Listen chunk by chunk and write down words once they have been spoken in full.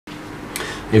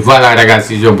E voilà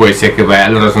ragazzi, io poi se che vai,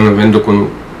 allora sono venuto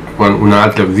con un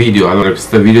altro video. Allora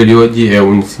questo video di oggi è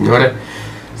un signore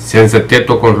senza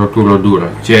tetto con rotolo duro,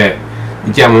 cioè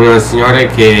diciamo una signora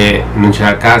che non c'è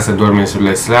a casa, dorme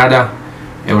sulla strada,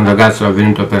 è un ragazzo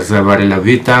venuto per salvare la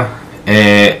vita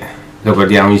e lo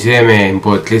guardiamo insieme, è un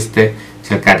po' triste,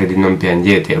 cercate di non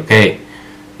piangete, ok?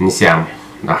 Iniziamo,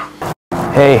 da.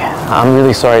 Hey, I'm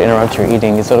really sorry to interrupt your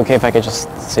eating. Is it okay if I could just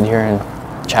sit here and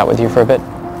chat with you for a bit?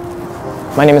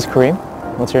 My name is Kareem.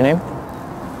 What's your name?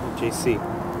 JC.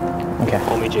 Okay.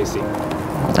 Call me JC.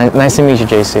 Nice to meet you,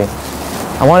 JC.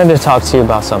 I wanted to talk to you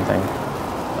about something.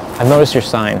 I've noticed your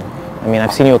sign. I mean,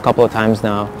 I've seen you a couple of times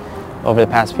now over the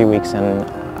past few weeks, and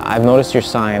I've noticed your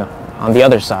sign on the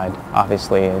other side,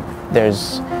 obviously.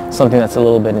 There's something that's a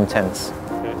little bit intense.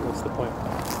 Okay, what's the point?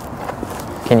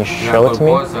 Can you show it to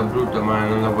me? Qualcosa brutto, ma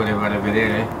non lo voleva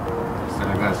vedere? Questo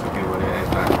ragazzo che voleva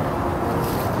fare.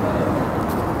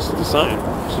 It's just a sign.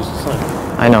 It's just a sign.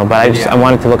 I know, but I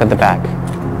wanted to look at the back.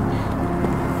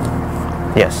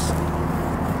 Yes.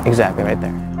 Exactly, right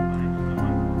there.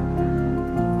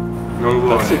 Non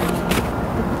vuole. That's it.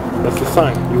 That's the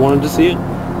sign. You wanted to see it?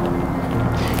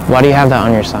 Why do you have that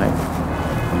on your sign?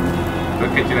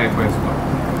 Perché ce l'hai questo?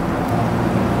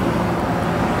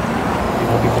 You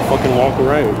know, people fucking walk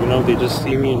around. You know, they just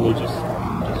see me and they just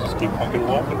keep fucking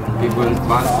walking. People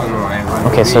passano e vanno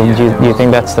Okay, so via, do you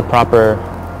think that's the proper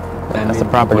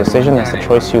decision? That's the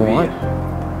choice you want?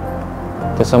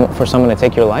 For someone to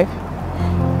take your life?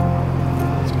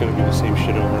 It's gonna be the same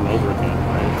shit over and over again,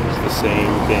 right? It's the same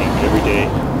thing every day.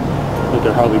 Like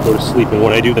I hardly go to sleep, and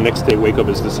what I do the next day, wake up,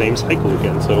 is the same cycle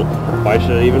again. So why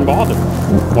should I even bother?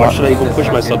 Why should I even push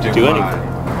myself to do anything?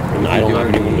 And I don't have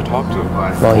anyone to talk to.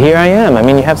 Well, here I am. I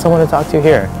mean, you have someone to talk to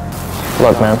here.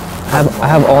 Look, man, I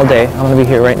have all day. I'm gonna be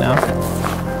here right now.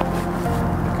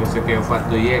 Questo che ho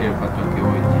fatto ieri ho fatto anche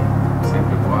oggi,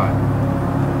 sempre uguale.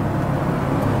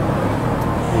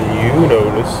 You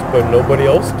notice, but nobody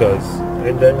else does.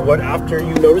 And then what after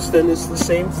you notice, then it's the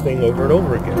same thing over and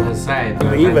over again.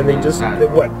 They leave and they just,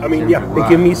 what? I mean, yeah, they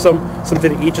give me something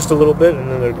to eat just a little bit and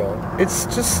then they're gone. It's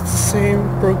just the same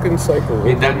broken cycle.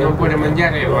 Mi danno pure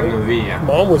mangiare e vanno via.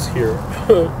 Mom was here.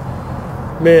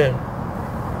 Man,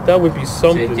 that would be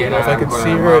something. You know, if I could see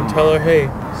her and tell her, hey,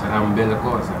 sarà una bella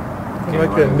cosa. if I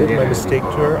could admit my mistake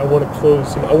to her, I want to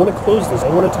close. I want to close this. I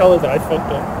want to tell her that I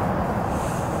fucked up.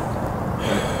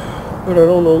 But I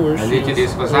don't know where she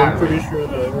is. I'm pretty sure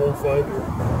that I won't find her.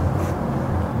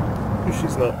 Because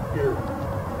she's not here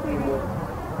anymore.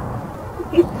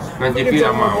 Non ti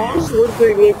fila mamma. One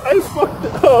thing, like, I fucked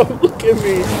up. Look at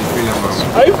me.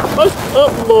 I fucked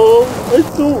up, Mom. I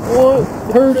don't want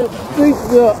her to think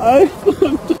that I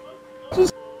fucked up.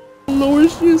 Just don't know where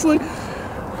she is. Like,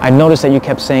 I noticed that you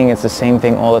kept saying it's the same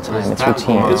thing all the time. It's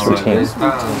routine. It's routine.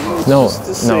 No,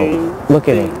 no. Look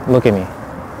at me. Look at me.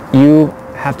 You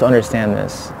have to understand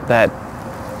this,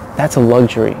 that's a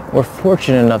luxury. We're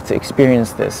fortunate enough to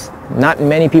experience this. Not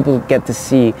many people get to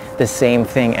see the same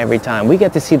thing every time. We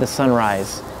get to see the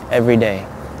sunrise every day.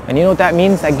 And you know what that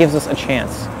means? That gives us a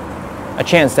chance. A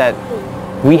chance that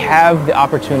we have the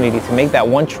opportunity to make that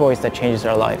one choice that changes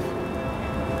our life.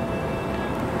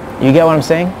 You get what I'm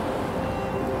saying?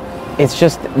 It's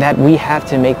just that we have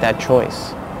to make that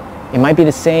choice. It might be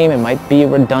the same, it might be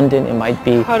redundant, it might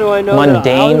be how do I know mundane.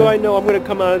 That? How do I know I'm going to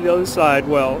come out of the other side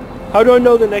well? How do I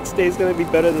know the next day is going to be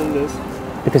better than this?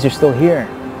 Because you're still here.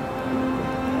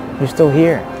 You're still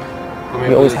here.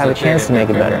 You always have a chance to make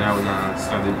it better.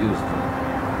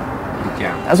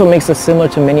 That's what makes us similar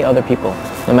to many other people.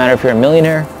 No matter if you're a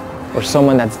millionaire or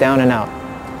someone that's down and out.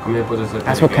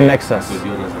 That's what connects us.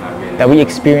 That we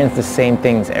experience the same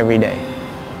things every day.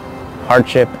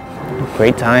 Hardship,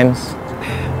 great times.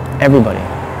 Everybody.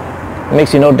 It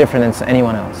makes you no different than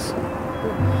anyone else.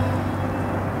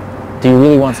 Do you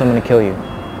really want someone to kill you?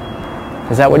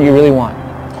 Is that what you really want?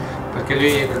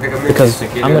 Because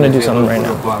I'm going to do something right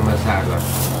now.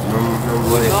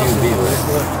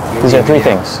 These are three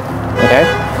things, okay?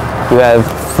 You have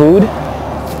food,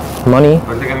 money,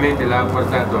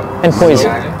 and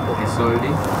poison.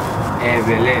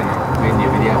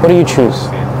 What do you choose?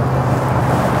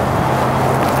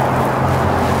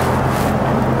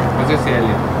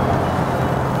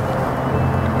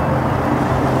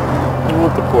 I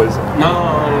want the poison. No.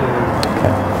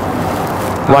 Okay.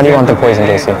 Why do you want the poison,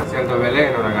 JC?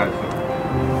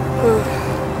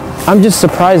 I'm just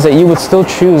surprised that you would still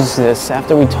choose this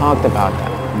after we talked about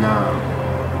that. No.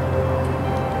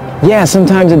 Yeah,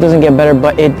 sometimes it doesn't get better,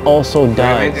 but it also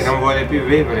does.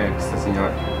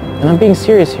 And I'm being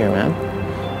serious here, man.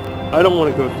 I don't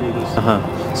want to go through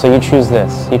this. So you choose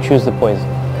this. You choose the poison.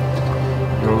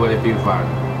 Non vuole più farlo.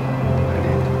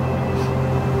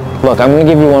 Look, I'm gonna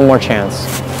give you one more chance.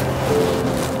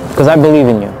 Because I believe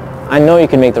in you. I know you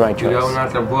can make the right Ti do choice.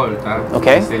 un'altra volta.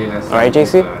 Okay? Alright,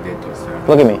 JC?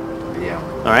 Look at me. Vediamo.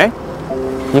 Alright?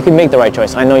 You can make the right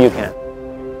choice. I know you can.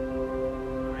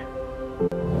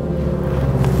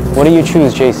 What do you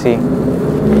choose, JC?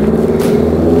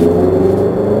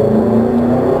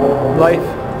 Life.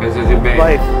 Pensati bene.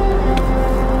 Life.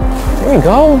 There you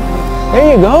go.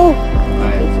 There you go.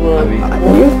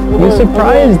 You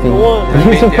surprised me.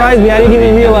 You surprised me. I didn't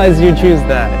even realize you choose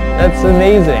that. That's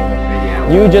amazing.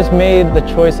 You just made the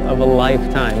choice of a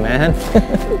lifetime, man.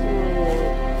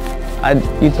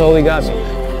 You totally got me.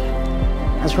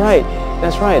 That's right.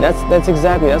 That's right. That's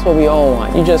exactly. That's what we all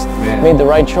want. You just made the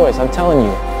right choice. I'm telling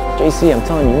you, JC. I'm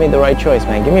telling you, you made the right choice,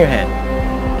 man. Give me your hand.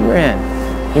 Give me your hand.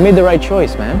 You made the right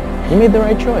choice, man. You made the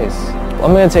right choice.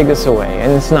 I'm gonna take this away,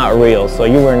 and it's not real, so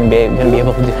you weren't gonna be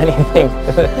able to do anything.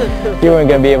 You weren't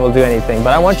gonna be able to do anything.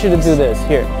 But I want you to do this.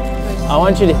 Here, I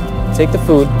want you to take the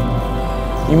food.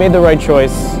 You made the right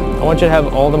choice. I want you to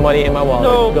have all the money in my wallet.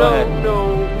 No, Go ahead.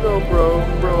 no,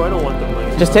 bro, I don't want the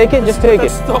money. Just take it. Just take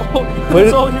it.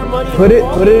 That's all your money. Put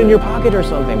it in your pocket or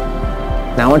something.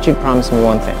 Now I want you to promise me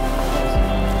one thing.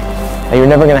 That you're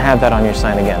never gonna have that on your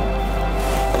sign again.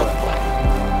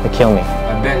 To kill me.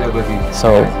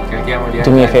 So,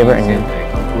 do me a favor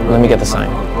and let me get the sign.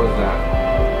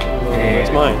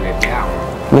 It's mine.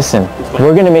 Listen,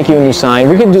 we're gonna make you a new sign.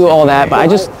 We can do all that, but I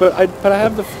just... But I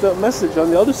have the message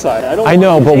on the other side. I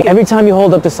know, but every time you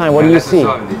hold up the sign, what do you see?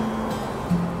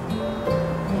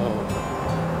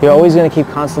 You're always gonna keep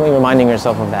constantly reminding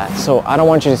yourself of that. So I don't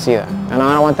want you to see that. And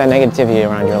I don't want that negativity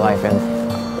around your life. And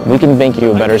we can make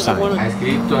you a better sign.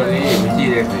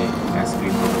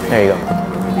 There you go.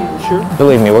 Sure.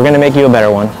 Believe me, we're gonna make you a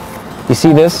better one. You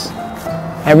see this?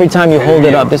 Every time you hold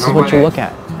it up, this is what you look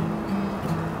at.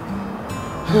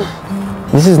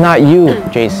 This is not you,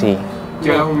 JC.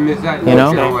 You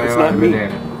know? No, it's not me.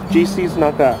 JC's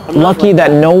not that. Lucky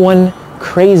that no one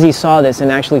crazy saw this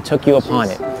and actually took you upon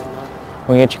it. We're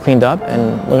gonna get you cleaned up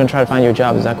and we're gonna try to find you a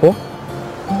job. Is that cool?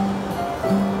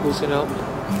 Who's gonna help me?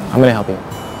 I'm gonna help you.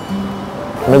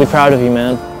 I'm really proud of you,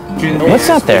 man. What's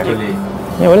that there?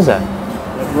 Yeah, what is that?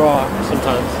 I draw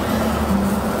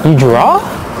sometimes. You draw?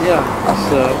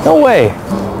 Yeah. No way.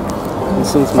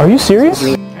 Are you serious?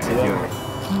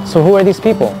 So who are these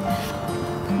people?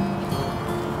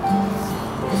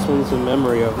 This one's a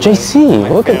memory of JC,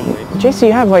 look at JC,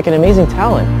 you have like an amazing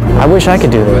talent. I wish I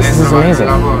could do this. This is amazing.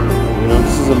 You know,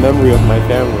 this is a memory of my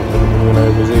family, and when I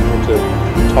was able to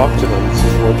talk to them, this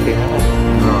is what came out.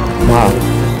 Wow.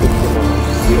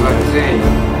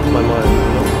 It's my mind, you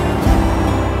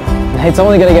know? It's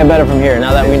only gonna get better from here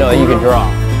now that we know that you can draw.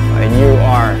 And you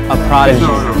are a prodigy.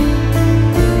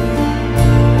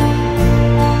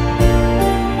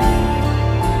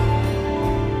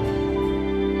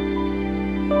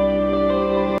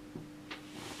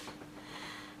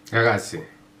 Ragazzi,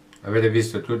 avete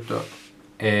visto tutto?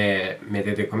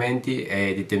 Mettete commenti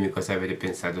e ditemi cosa avete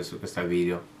pensato su questo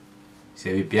video,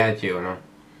 se vi piace o no.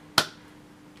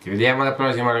 Ci vediamo alla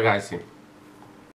prossima, ragazzi.